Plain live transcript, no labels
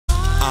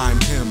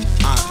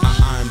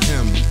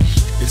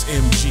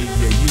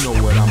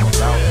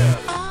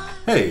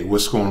Hey,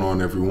 what's going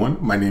on everyone?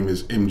 My name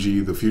is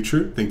MG the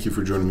Future. Thank you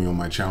for joining me on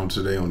my channel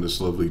today on this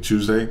lovely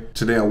Tuesday.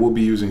 Today I will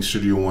be using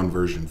Studio One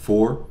version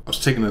 4. I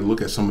was taking a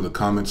look at some of the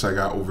comments I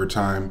got over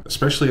time,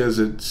 especially as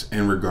it's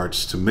in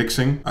regards to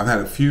mixing. I've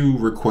had a few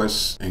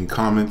requests and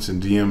comments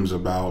and DMs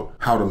about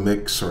how to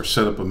mix or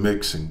set up a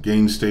mix and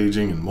gain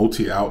staging and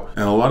multi-out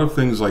and a lot of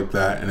things like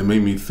that, and it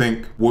made me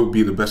think what would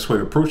be the best way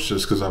to approach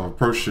this, because I've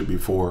approached it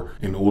before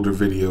in older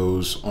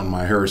videos on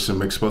my Harrison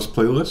Mix Bus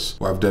playlist,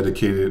 where I've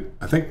dedicated,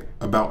 I think,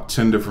 about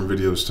 10 different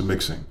videos to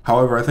mixing.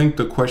 However, I think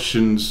the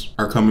questions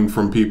are coming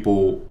from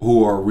people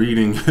who are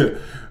reading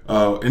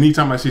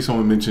anytime I see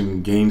someone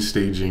mention gain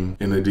staging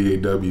in a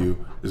DAW,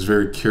 is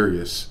very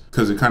curious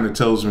because it kind of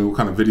tells me what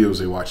kind of videos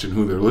they watch and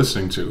who they're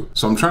listening to.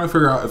 So I'm trying to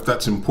figure out if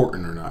that's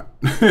important or not.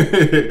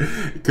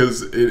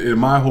 Because in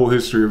my whole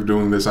history of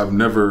doing this, I've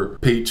never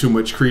paid too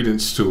much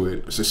credence to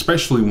it,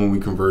 especially when we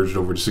converged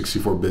over to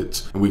 64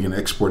 bits and we can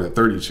export at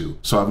 32.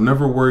 So I've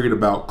never worried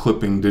about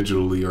clipping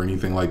digitally or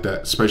anything like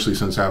that, especially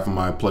since half of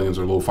my plugins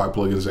are lo-fi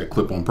plugins that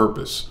clip on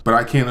purpose. But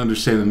I can't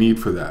understand the need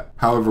for that.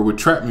 However, with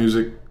trap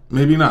music,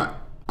 maybe not.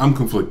 I'm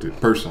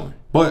conflicted personally.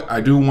 But I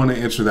do want to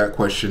answer that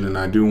question, and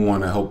I do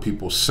want to help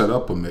people set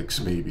up a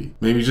mix, maybe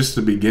just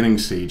the beginning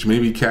stage,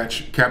 maybe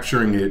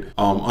capturing it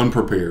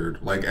unprepared,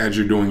 like as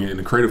you're doing it in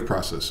the creative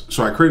process.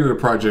 So I created a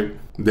project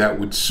that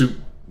would suit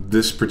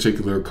this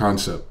particular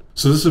concept.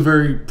 So this is a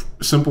very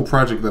simple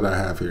project that I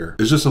have here.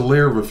 It's just a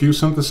layer of a few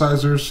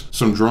synthesizers,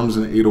 some drums,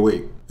 and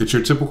 808. It's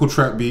your typical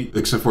trap beat,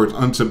 except for it's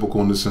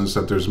untypical in the sense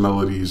that there's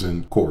melodies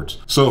and chords.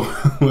 So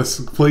let's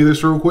play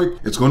this real quick.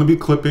 It's going to be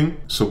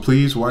clipping, so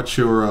please watch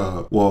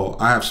your, well,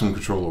 I have some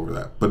control over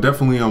that, but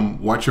definitely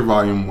watch your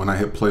volume when I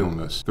hit play on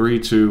this. 3,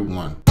 2,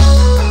 1.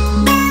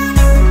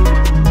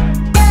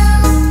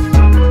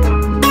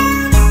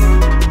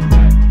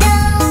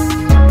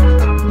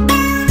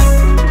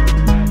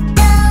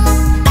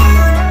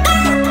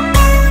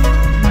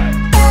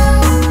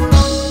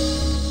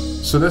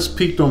 So that's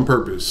peaked on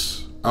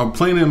purpose. I'm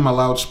playing it in my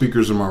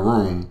loudspeakers in my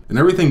room, and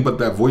everything but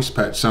that voice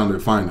patch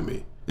sounded fine to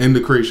me in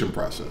the creation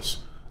process.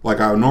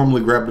 Like, I would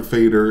normally grab the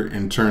fader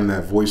and turn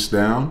that voice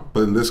down,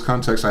 but in this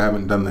context, I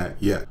haven't done that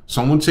yet.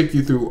 So I'm gonna take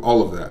you through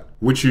all of that,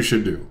 which you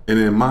should do. And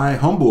in my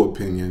humble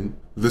opinion,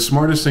 the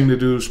smartest thing to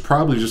do is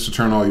probably just to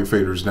turn all your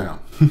faders down,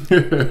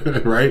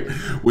 right?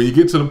 When you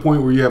get to the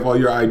point where you have all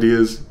your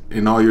ideas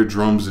and all your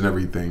drums and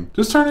everything,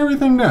 just turn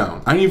everything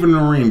down. I ain't even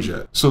arranged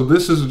yet. So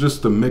this is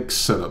just the mix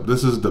setup.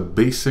 This is the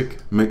basic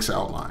mix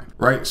outline,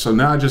 right? So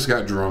now I just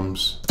got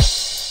drums.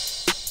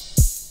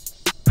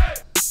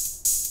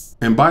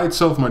 And by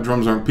itself, my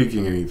drums aren't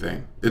peaking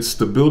anything. It's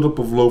the buildup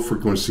of low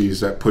frequencies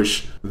that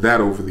push that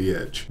over the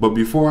edge. But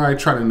before I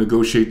try to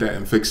negotiate that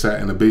and fix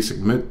that in a basic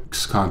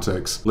mix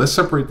context, let's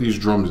separate these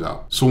drums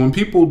out. So when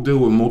people deal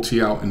with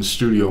multi-out in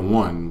Studio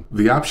One,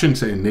 the option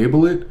to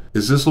enable it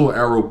is this little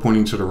arrow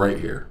pointing to the right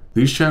here.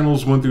 These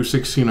channels 1 through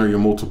 16 are your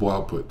multiple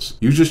outputs.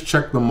 You just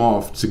check them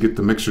off to get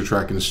the mixer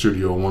track in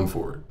Studio One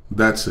for it.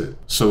 That's it.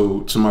 So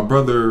to my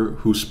brother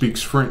who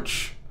speaks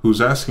French,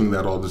 who's asking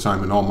that all the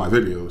time in all my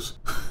videos,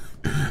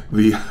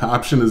 the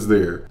option is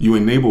there. You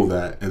enable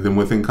that, and then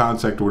within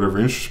Contact or whatever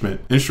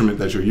instrument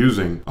that you're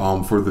using,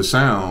 for the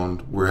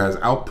sound where it has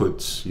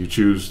outputs, you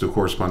choose the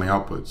corresponding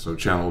outputs. So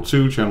channel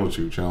 2, channel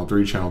 2, channel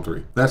 3, channel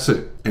 3. That's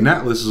it. And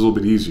that list is a little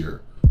bit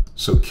easier.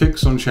 So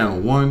kicks on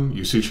channel 1,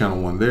 you see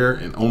channel 1 there,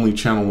 and only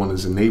channel 1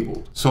 is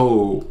enabled.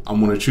 So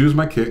I'm gonna choose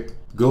my kick,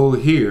 go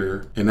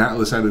here, and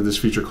Atlas added this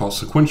feature called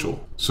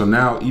sequential. So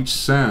now each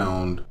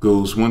sound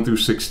goes 1 through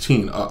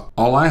 16 up.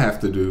 All I have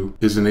to do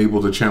is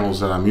enable the channels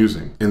that I'm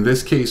using. In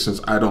this case,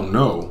 since I don't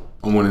know,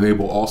 I'm going to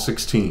enable all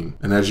 16.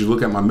 And as you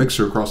look at my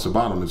mixer across the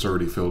bottom, it's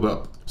already filled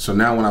up. So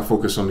now when I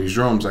focus on these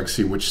drums, I can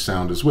see which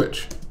sound is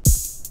which.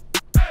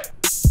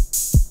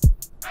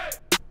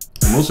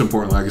 And most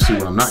importantly, I can see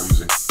what I'm not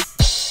using.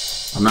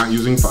 I'm not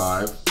using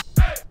 5.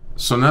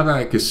 So now that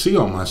I can see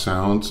all my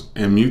sounds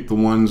and mute the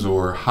ones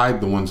or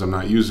hide the ones I'm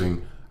not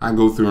using, I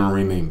go through and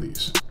rename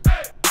these.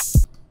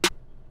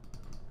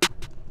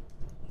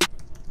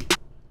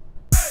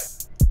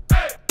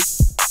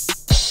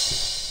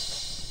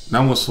 Now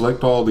I'm going to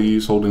select all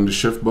these holding the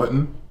shift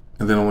button,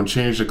 and then I'm going to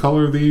change the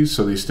color of these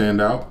so they stand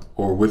out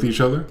or with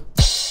each other.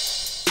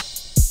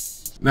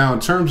 Now,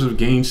 in terms of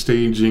gain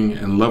staging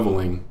and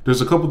leveling,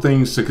 there's a couple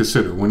things to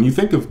consider. When you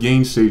think of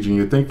gain staging,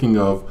 you're thinking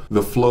of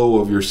the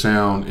flow of your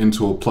sound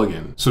into a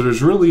plugin. So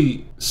there's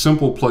really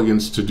simple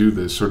plugins to do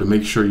this, or to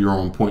make sure you're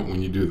on point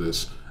when you do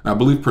this. And I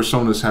believe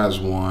Presonus has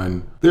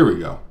one. There we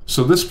go.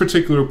 So this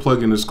particular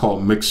plugin is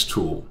called Mix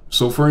Tool.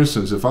 So for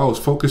instance, if I was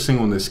focusing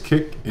on this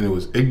kick and it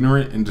was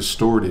ignorant and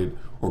distorted,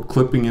 or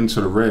clipping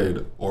into the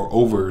red or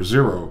over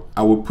 0,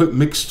 I would put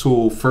Mix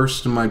Tool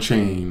first in my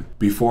chain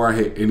before I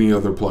hit any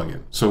other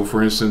plugin. So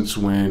for instance,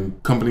 when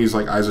companies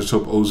like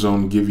Isotope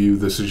Ozone give you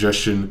the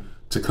suggestion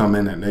to come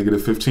in at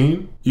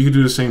 -15, you can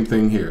do the same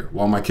thing here.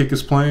 While my kick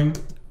is playing,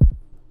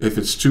 if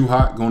it's too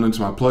hot going into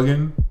my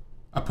plugin,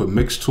 I put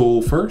Mix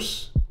Tool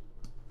first,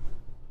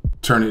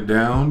 turn it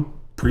down,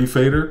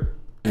 pre-fader,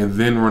 and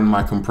then run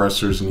my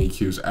compressors and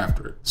EQs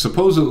after it.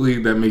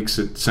 Supposedly that makes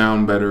it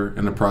sound better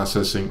in the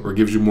processing or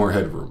gives you more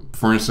headroom.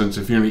 For instance,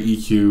 if you're in an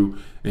EQ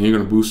and you're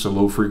gonna boost the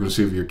low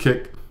frequency of your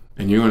kick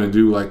and you're gonna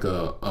do like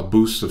a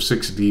boost of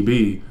 6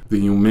 dB,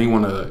 then you may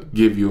wanna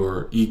give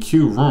your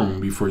EQ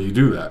room before you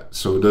do that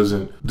so it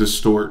doesn't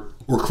distort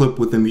or clip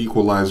within the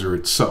equalizer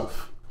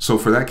itself. So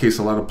for that case,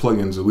 a lot of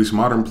plugins, at least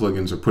modern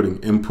plugins, are putting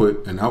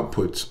input and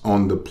outputs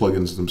on the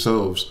plugins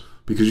themselves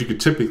because you could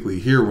typically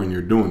hear when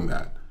you're doing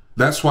that.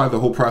 That's why the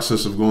whole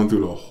process of going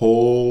through the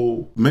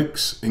whole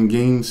mix and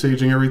gain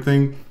staging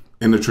everything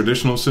in the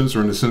traditional sense,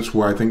 or in the sense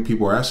where I think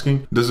people are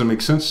asking, doesn't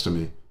make sense to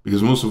me,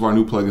 because most of our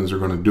new plugins are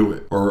going to do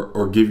it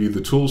or give you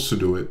the tools to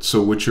do it.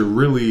 So what you're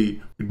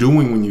really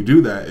doing when you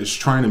do that is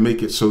trying to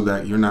make it so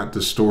that you're not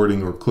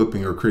distorting or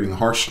clipping or creating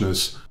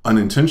harshness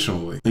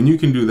unintentionally. And you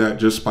can do that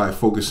just by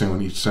focusing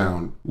on each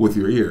sound with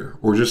your ear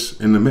or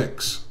just in the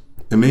mix.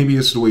 And maybe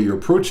it's the way you're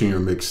approaching your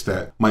mix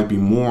that might be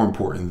more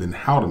important than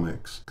how to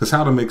mix. Because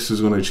how to mix is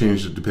going to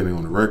change depending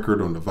on the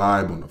record, on the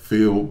vibe, on the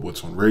feel,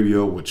 what's on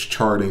radio, what's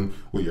charting,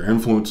 what your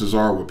influences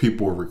are, what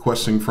people are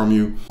requesting from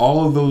you.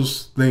 All of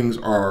those things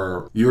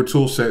are, your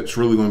tool set's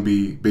really going to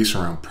be based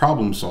around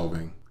problem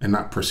solving and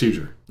not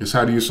procedure. It's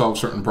how do you solve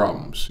certain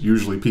problems,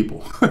 usually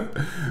people.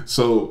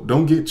 So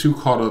don't get too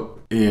caught up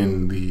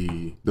in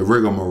the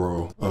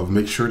rigmarole of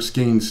make sure it's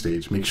gain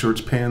stage, make sure it's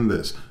pan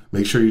this,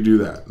 make sure you do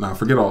that. Now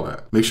forget all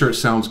that. Make sure it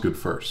sounds good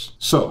first.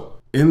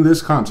 So in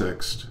this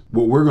context,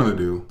 what we're gonna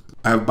do,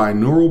 I have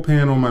binaural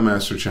pan on my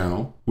master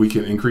channel. We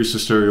can increase the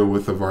stereo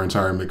width of our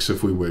entire mix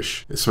if we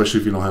wish, especially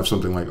if you don't have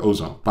something like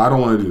Ozone. But I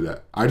don't wanna do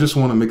that. I just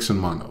wanna mix in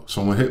mono.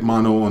 So I'm gonna hit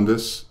mono on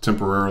this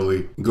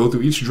temporarily, go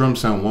through each drum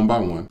sound one by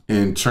one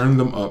and turn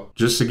them up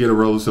just to get a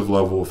relative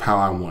level of how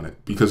I want it.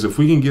 Because if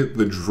we can get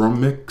the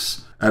drum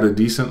mix at a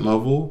decent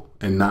level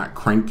and not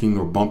cranking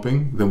or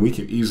bumping, then we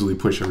can easily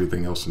push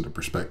everything else into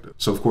perspective.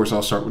 So of course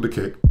I'll start with the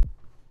kick.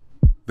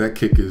 That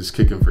kick is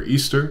kicking for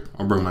Easter.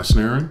 I'll bring my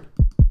snare in.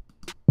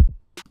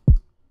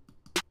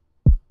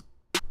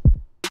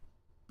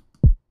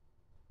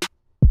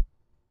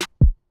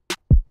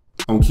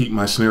 I'm gonna keep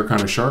my snare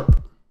kind of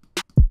sharp.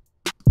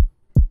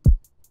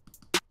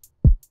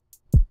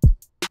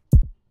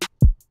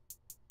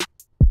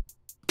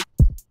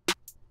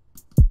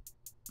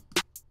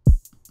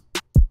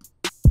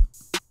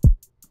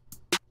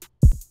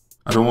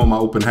 I don't want my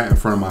open hat in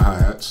front of my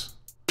hi-hats.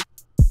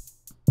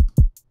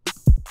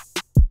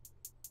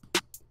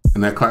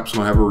 And that clap's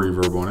gonna have a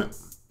reverb on it.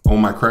 I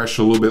want my crash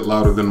a little bit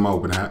louder than my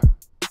open hat.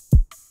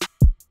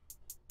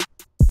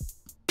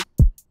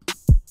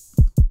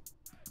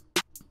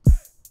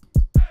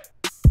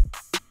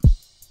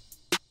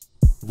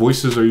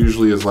 Voices are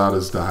usually as loud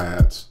as the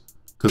hi-hats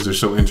because they're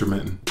so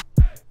intermittent.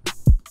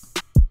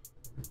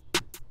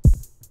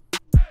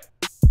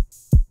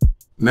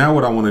 Now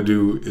what I want to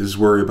do is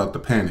worry about the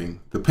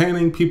panning. The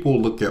panning,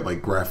 people look at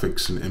like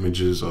graphics and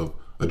images of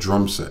a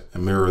drum set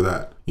and mirror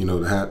that. You know,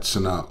 the hats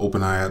and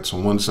open hi-hats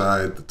on one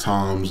side, the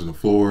toms and the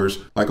floors.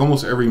 Like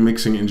almost every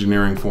mixing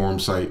engineering forum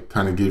site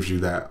kind of gives you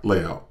that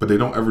layout, but they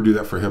don't ever do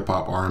that for hip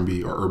hop,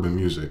 R&B, or urban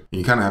music. And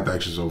you kind of have to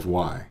ask yourself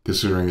why,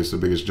 considering it's the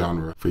biggest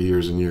genre for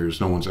years and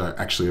years. No one's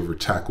actually ever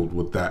tackled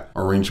what that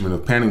arrangement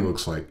of panning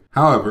looks like.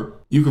 However,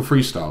 you can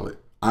freestyle it.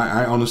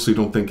 I honestly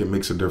don't think it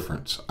makes a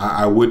difference.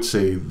 I would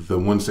say the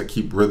ones that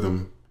keep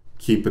rhythm,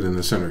 keep it in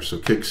the center. So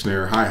kick,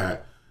 snare,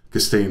 hi-hat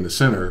could stay in the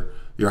center.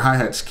 Your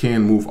hi-hats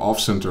can move off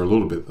center a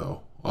little bit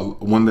though.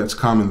 One that's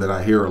common that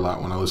I hear a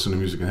lot when I listen to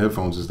music in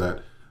headphones is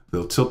that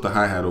they'll tilt the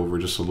hi-hat over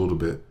just a little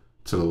bit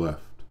to the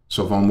left.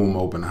 So if I move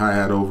my open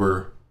hi-hat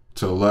over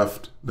to the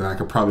left, then I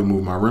could probably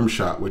move my rim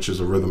shot, which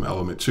is a rhythm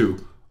element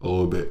too, a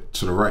little bit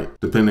to the right,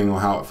 depending on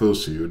how it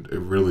feels to you. It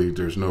really,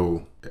 there's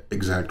no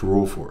exact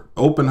rule for it.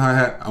 Open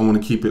hi-hat, I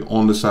want to keep it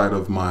on the side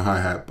of my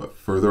hi-hat, but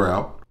further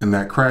out. And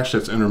that crash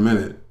that's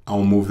intermittent,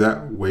 I'll move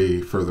that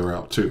way further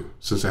out too,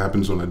 since it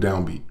happens on a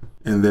downbeat.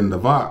 And then the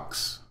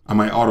Vox, I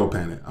might auto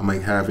pan it. I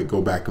might have it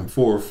go back and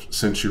forth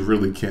since you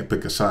really can't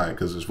pick a side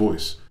because it's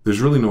voice.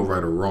 There's really no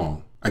right or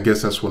wrong. I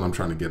guess that's what I'm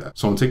trying to get at.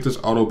 So I'm gonna take this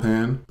auto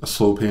pan, a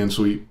slow pan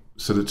sweep,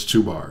 so that's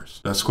 2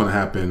 bars. That's gonna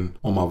happen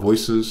on my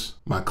voices.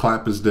 My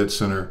clap is dead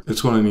center.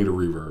 It's gonna need a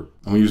reverb.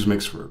 I'm gonna use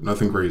mixed reverb,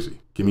 nothing crazy.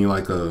 Give me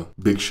like a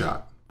big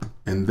shot.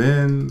 And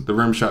then the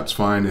rim shot's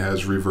fine. It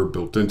has reverb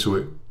built into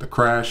it. The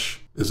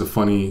crash is a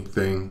funny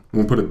thing. I'm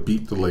gonna put a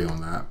beat delay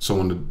on that. So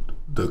when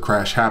the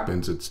crash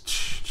happens, it's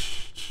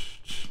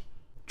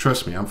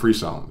trust me, I'm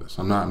freestyling this.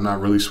 I'm not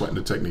really sweating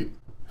the technique.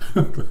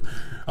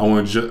 I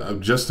want to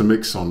adjust the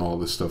mix on all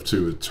this stuff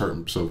too in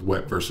terms of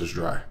wet versus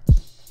dry.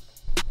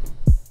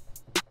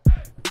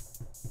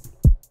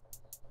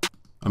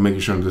 I'm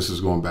making sure this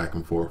is going back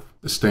and forth.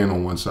 It's staying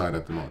on one side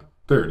at the moment.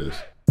 There it is.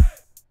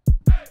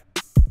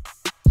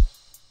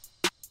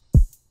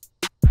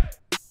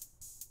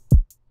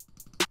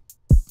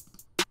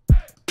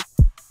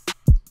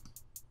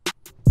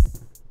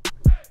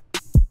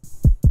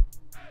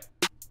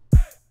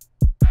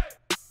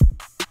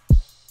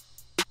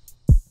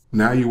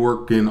 Now you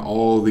work in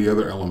all the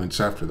other elements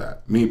after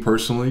that. Me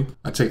personally,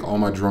 I take all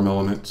my drum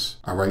elements,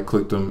 I right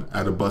click them,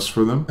 add a bus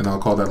for them, and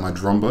I'll call that my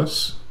drum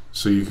bus.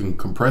 So you can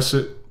compress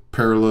it,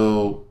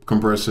 parallel,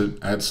 compress it,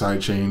 add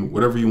sidechain,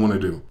 whatever you want to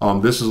do.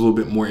 This is a little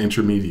bit more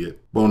intermediate.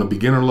 But on a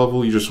beginner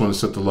level, you just want to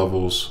set the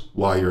levels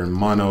while you're in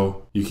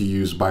mono. You can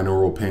use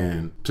binaural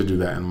pan to do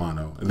that in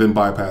mono, and then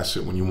bypass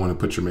it when you want to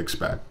put your mix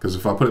back. Because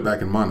if I put it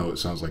back in mono, it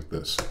sounds like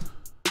this.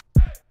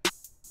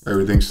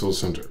 Everything's still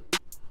centered.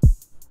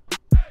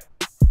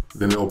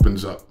 Then it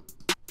opens up.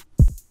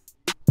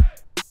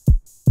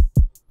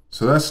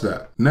 So that's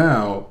that.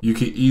 Now you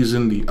can ease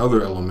in the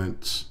other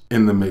elements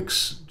in the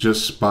mix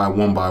just by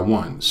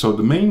one. So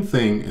the main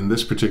thing in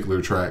this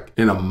particular track,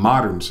 in a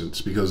modern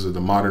sense, because of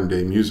the modern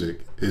day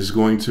music, is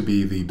going to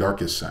be the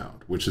darkest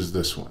sound, which is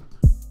this one.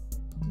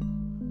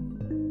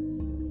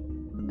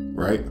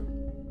 Right?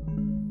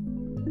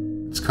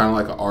 It's kind of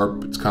like an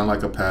ARP, it's kind of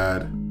like a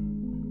pad.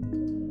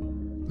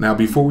 Now,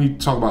 before we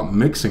talk about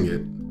mixing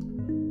it,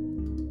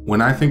 when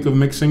I think of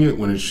mixing it,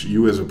 when it's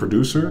you as a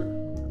producer,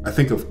 I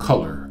think of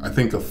color. I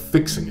think of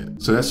fixing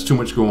it. So that's too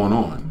much going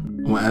on.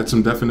 I'm gonna add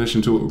some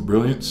definition to it with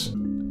brilliance,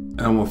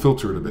 and I'm gonna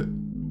filter it a bit.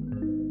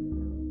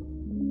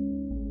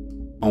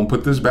 I'm gonna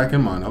put this back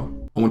in mono.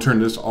 I'm gonna turn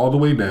this all the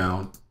way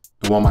down,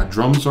 and while my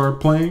drums are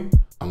playing,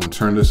 I'm gonna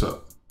turn this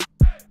up.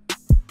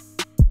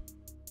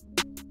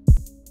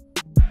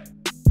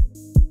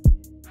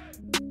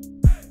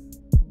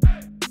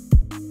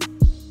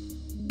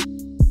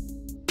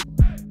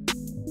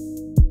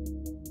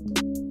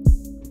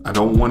 I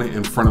don't want it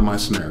in front of my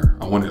snare.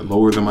 I want it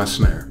lower than my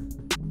snare.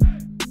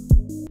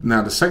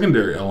 Now the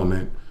secondary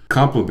element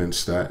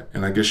complements that,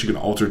 and I guess you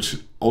can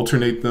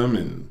alternate them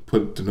and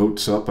put the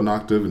notes up an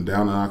octave and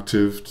down an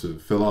octave to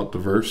fill out the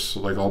verse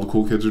like all the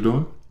cool kids are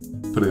doing.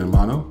 Put it in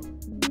mono.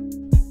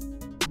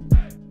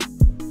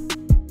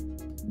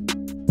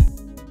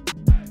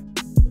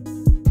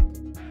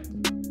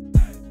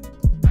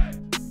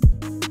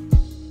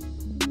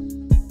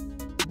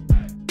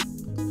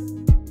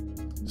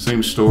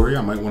 Same story,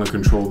 I might want to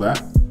control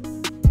that.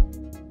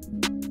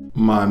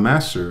 My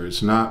master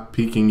is not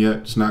peaking yet,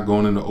 it's not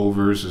going into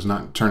overs, it's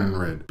not turning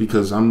red,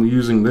 because I'm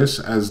using this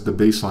as the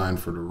bass line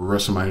for the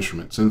rest of my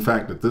instruments. In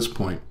fact, at this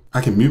point,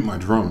 I can mute my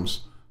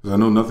drums, because I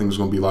know nothing's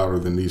going to be louder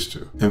than these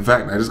two. In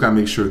fact, I just got to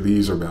make sure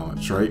these are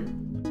balanced, right?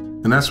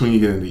 And that's when you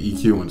get into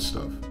EQ and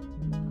stuff.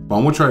 But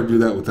I'm going to try to do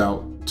that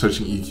without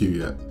touching EQ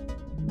yet.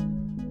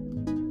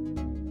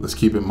 Let's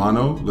keep it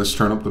mono, let's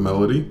turn up the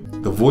melody.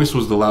 The voice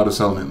was the loudest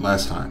element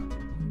last time.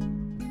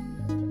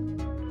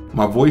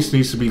 My voice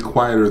needs to be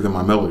quieter than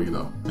my melody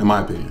though, in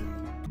my opinion.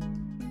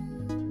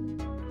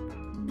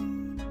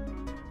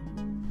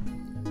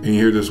 And you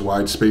hear this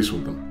wide space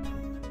with them.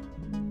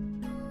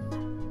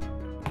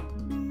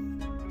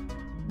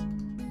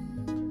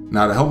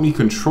 Now to help me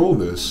control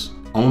this,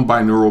 I'm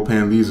gonna binaural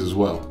pan these as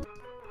well.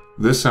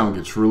 This sound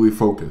gets really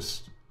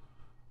focused.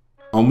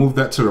 I'll move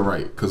that to the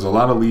right, because a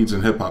lot of leads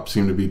in hip hop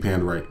seem to be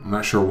panned right. I'm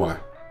not sure why.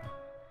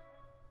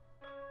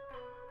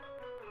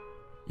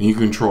 And you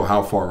can control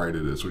how far right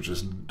it is, which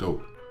is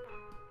dope.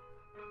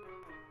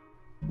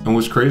 And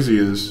what's crazy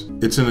is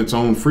it's in its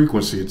own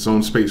frequency, its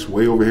own space,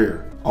 way over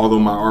here. Although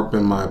my ARP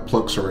and my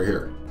plucks are right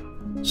here.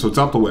 So it's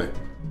out the way.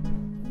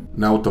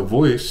 Now with the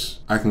voice,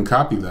 I can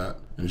copy that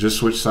and just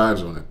switch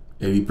sides on it.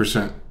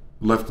 80%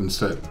 left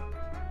instead.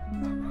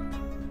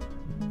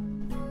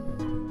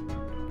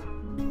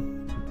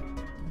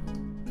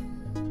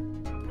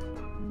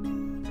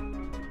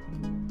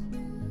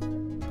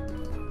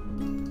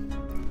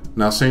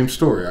 Now same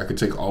story, I could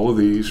take all of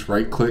these,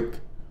 right click,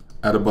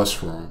 add a bus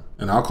for them,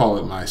 and I'll call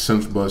it my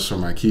synth bus or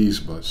my keys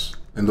bus.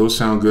 And those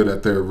sound good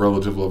at their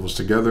relative levels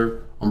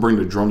together. I'm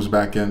bringing the drums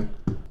back in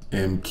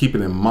and keep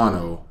it in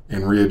mono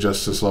and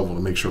readjust this level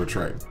to make sure it's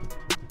right.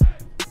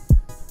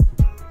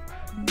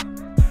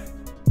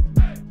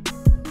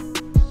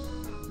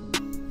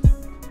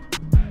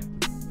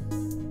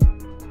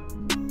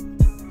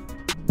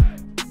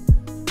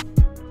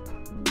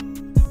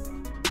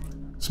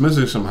 It's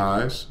missing some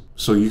highs.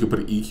 So you could put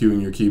an EQ in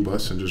your key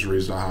bus and just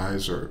raise the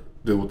highs or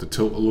deal with the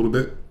tilt a little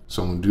bit.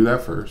 So I'm gonna do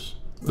that first.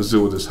 Let's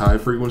deal with this high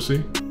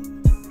frequency.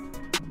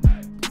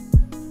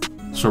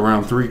 So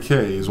around 3K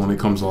is when it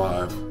comes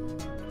alive.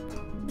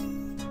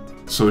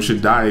 So it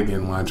should die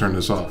again when I turn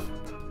this off,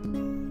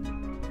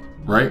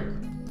 right?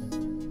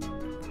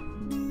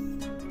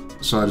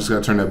 So I just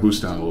gotta turn that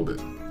boost down a little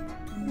bit.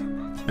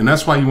 And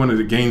that's why you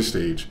wanted a gain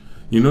stage.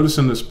 You notice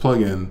in this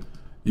plugin,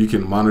 you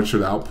can monitor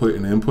the output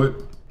and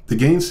input. The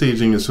gain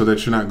staging is so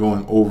that you're not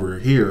going over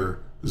here,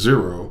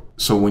 0.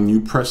 So when you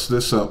press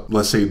this up,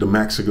 let's say the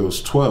max it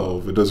goes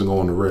 12, it doesn't go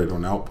on the red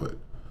on output.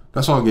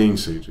 That's all gain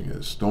staging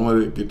is. Don't let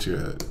it get to your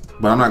head.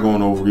 But I'm not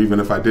going over even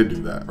if I did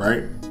do that,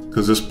 right?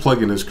 Because this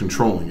plugin is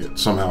controlling it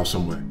somehow,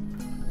 some way.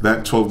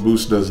 That 12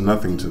 boost does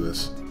nothing to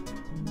this.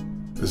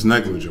 It's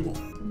negligible.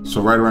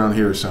 So right around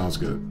here sounds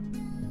good.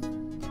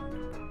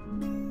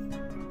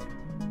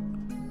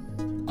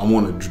 I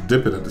want to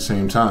dip it at the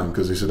same time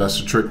because they said that's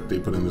the trick they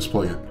put in this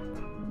plugin.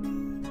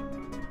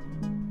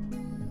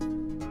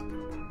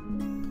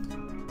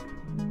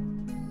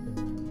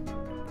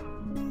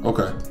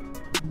 Okay.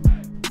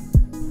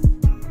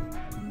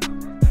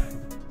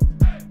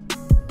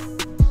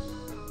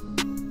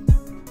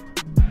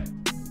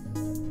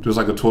 There's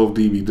like a 12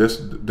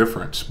 dB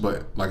difference,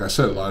 but like I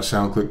said, a lot of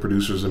SoundClick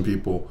producers and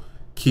people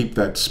keep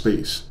that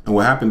space. And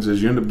what happens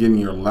is you end up getting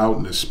your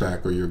loudness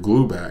back or your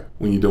glue back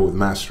when you deal with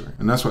mastering.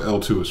 And that's what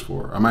L2 is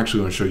for. I'm actually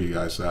going to show you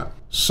guys that.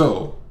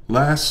 So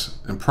last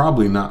and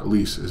probably not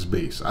least is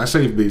bass. I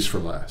save bass for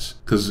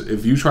last because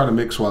if you try to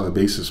mix while the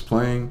bass is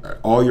playing,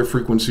 all your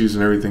frequencies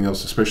and everything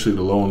else, especially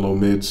the low and low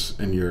mids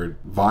and your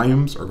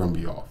volumes, are going to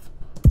be off.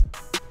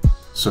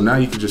 So now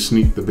you can just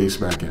sneak the bass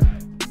back in.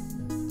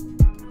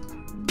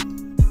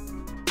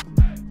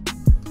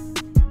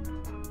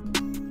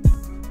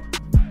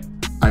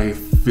 I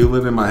feel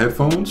it in my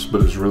headphones,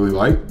 but it's really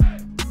light.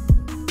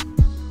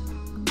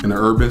 And the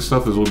urban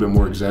stuff is a little bit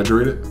more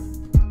exaggerated.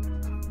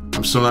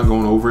 I'm still not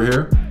going over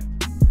here.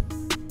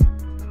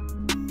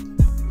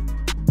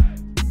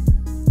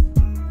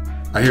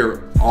 I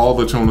hear all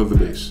the tone of the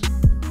bass.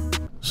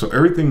 So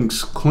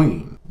everything's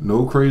clean.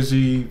 No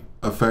crazy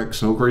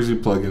effects, no crazy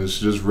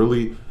plugins, just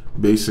really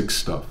basic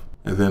stuff.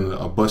 And then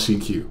a bus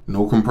EQ.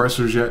 No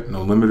compressors yet,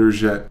 no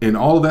limiters yet. And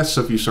all of that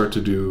stuff you start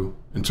to do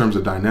in terms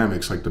of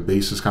dynamics, like the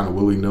bass is kind of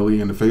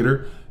willy-nilly in the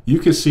fader, you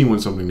can see when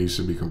something needs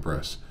to be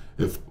compressed.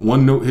 If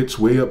one note hits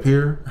way up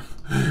here,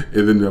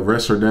 and then the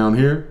rest are down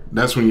here,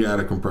 that's when you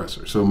add a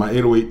compressor. So my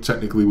 808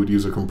 technically would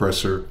use a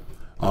compressor.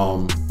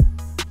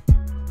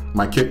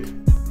 My kick,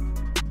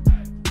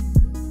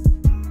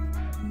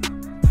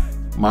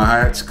 my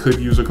hi-hats could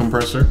use a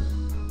compressor.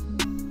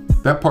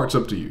 That part's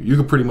up to you. You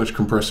can pretty much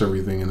compress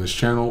everything in this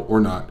channel or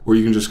not, or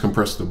you can just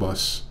compress the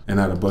bus and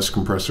add a bus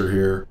compressor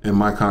here. In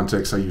my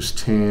context, I use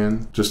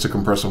tan just to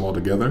compress them all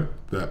together,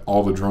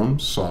 all the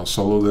drums. So I'll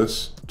solo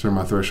this, turn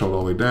my threshold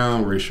all the way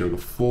down, ratio to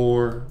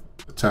 4,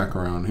 attack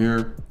around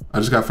here. I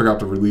just gotta figure out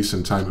the release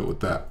and time it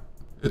with that.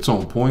 It's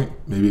on point.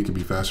 Maybe it could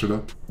be faster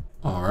though.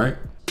 All right.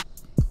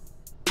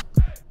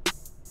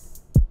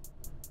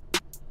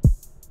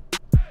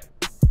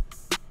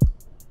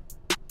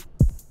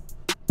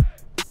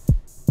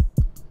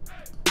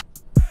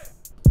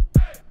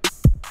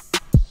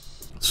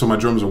 So my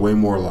drums are way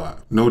more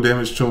alive. No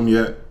damage to them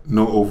yet,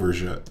 no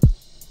overs yet.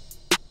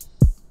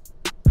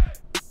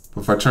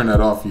 But if I turn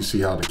that off, you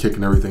see how the kick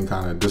and everything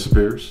kind of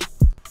disappears.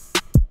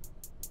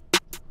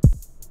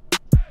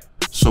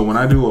 So when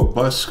I do a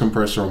bus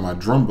compressor on my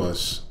drum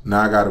bus,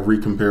 now I gotta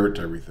recompare it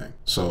to everything.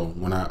 So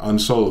when I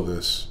unsolo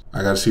this,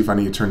 I gotta see if I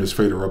need to turn this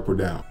fader up or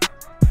down.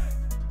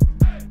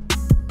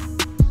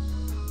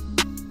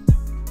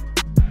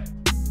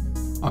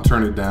 I'll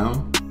turn it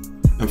down.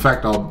 In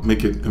fact, I'll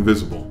make it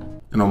invisible.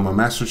 And on my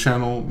master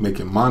channel, make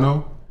it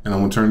mono, and I'm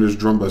gonna turn this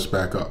drum bus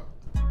back up.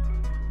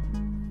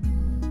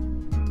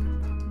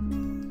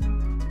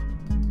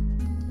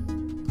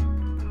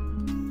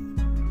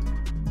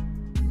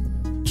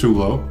 Too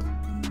low.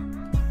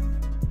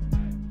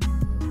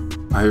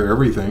 I hear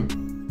everything.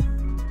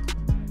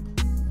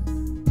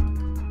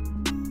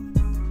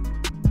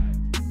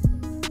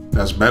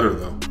 That's better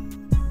though.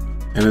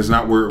 And it's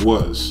not where it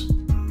was.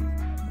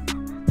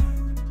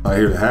 I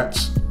hear the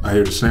hats, I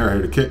hear the snare, I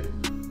hear the kick.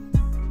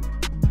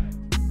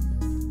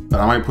 But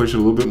I might push it a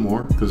little bit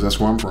more because that's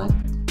where I'm from.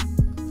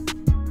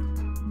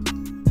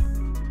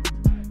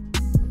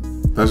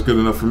 That's good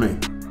enough for me.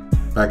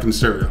 Back in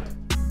stereo.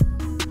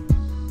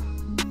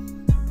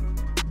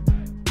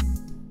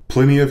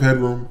 Plenty of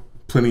headroom,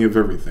 plenty of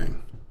everything.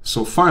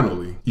 So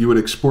finally, you would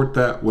export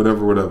that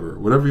whatever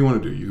you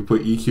want to do. You could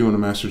put EQ on the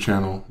master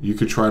channel. You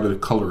could try to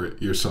color it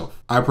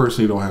yourself. I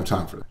personally don't have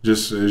time for that.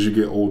 Just as you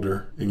get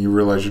older and you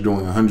realize you're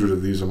doing 100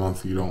 of these a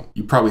month,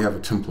 you probably have a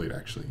template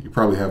actually. You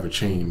probably have a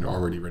chain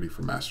already ready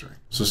for mastering.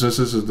 So since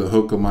this is the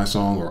hook of my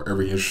song or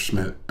every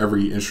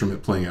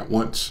instrument playing at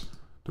once,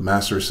 the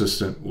master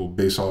assistant will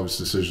base all of its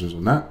decisions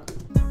on that.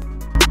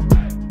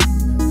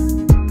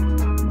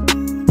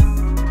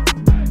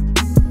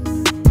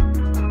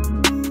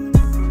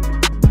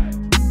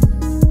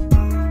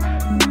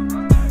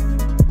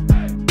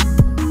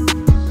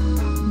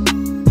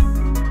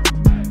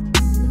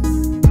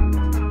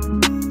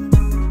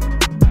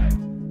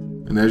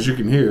 And as you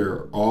can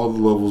hear, all the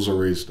levels are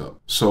raised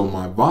up. So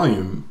my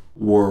volume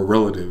were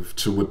relative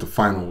to what the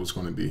final was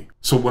going to be.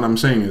 So what I'm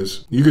saying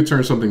is you could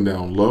turn something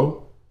down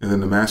low and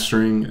then the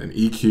mastering, an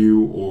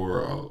EQ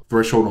or a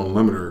threshold on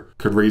limiter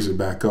could raise it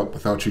back up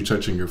without you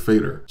touching your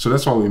fader. So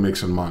that's why we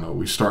mix in mono.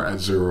 We start at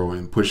 0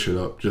 and push it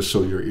up just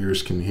so your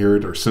ears can hear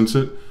it or sense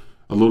it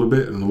a little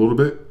bit and a little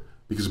bit.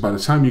 Because by the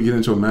time you get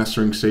into a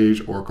mastering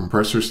stage or a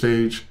compressor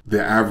stage,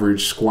 the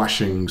average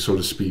squashing, so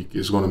to speak,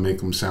 is going to make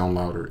them sound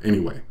louder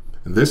anyway.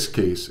 In this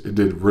case, it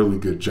did a really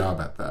good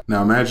job at that.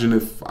 Now imagine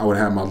if I would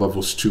have my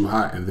levels too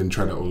hot and then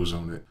try to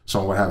ozone it.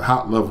 So I would have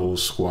hot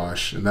levels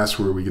squash, and that's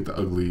where we get the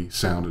ugly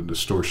sound and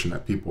distortion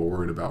that people are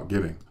worried about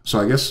getting.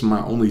 So I guess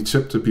my only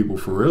tip to people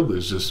for real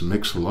is just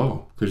mix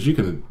low, because you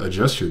can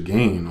adjust your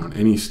gain on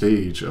any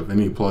stage of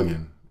any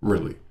plugin,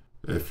 really.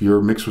 If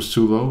your mix was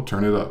too low,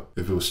 turn it up.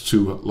 If it was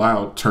too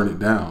loud, turn it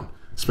down.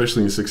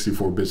 especially in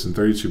 64 bits and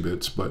 32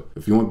 bits. But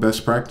if you want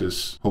best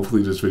practice,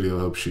 hopefully this video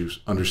helps you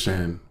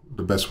understand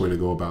the best way to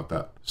go about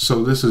that.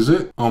 So this is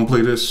it. I'm gonna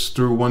play this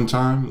through one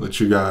time, let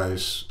you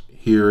guys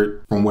hear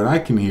it. From what I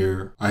can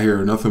hear, I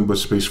hear nothing but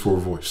Space 4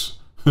 voice.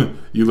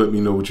 You let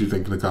me know what you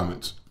think in the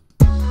comments.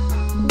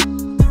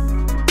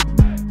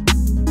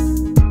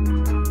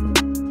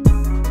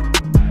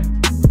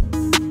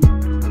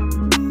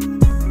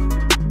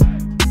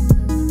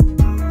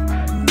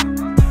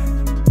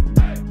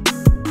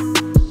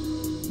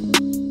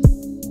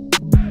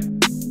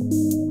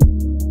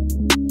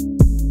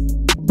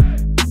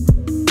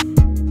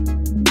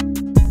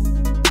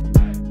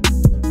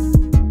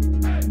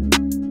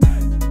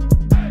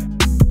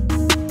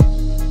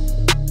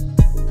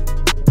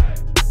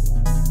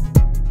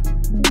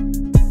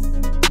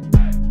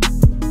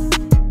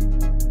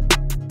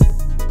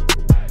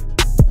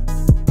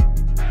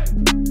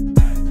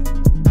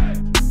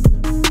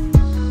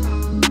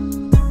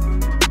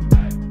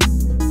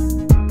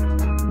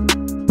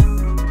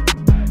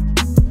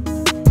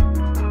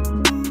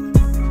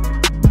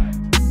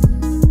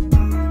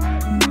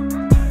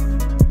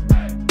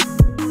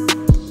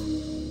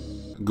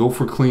 Go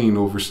for clean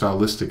over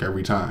stylistic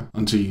every time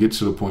until you get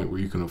to the point where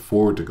you can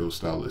afford to go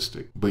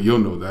stylistic. But you'll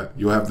know that.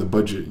 You'll have the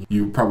budget.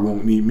 You probably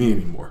won't need me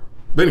anymore.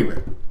 But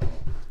anyway,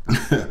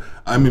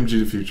 I'm MG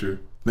the Future.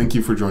 Thank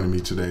you for joining me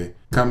today.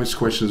 Comments,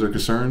 questions, or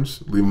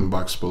concerns, leave them in the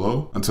box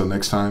below. Until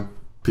next time,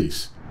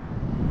 peace.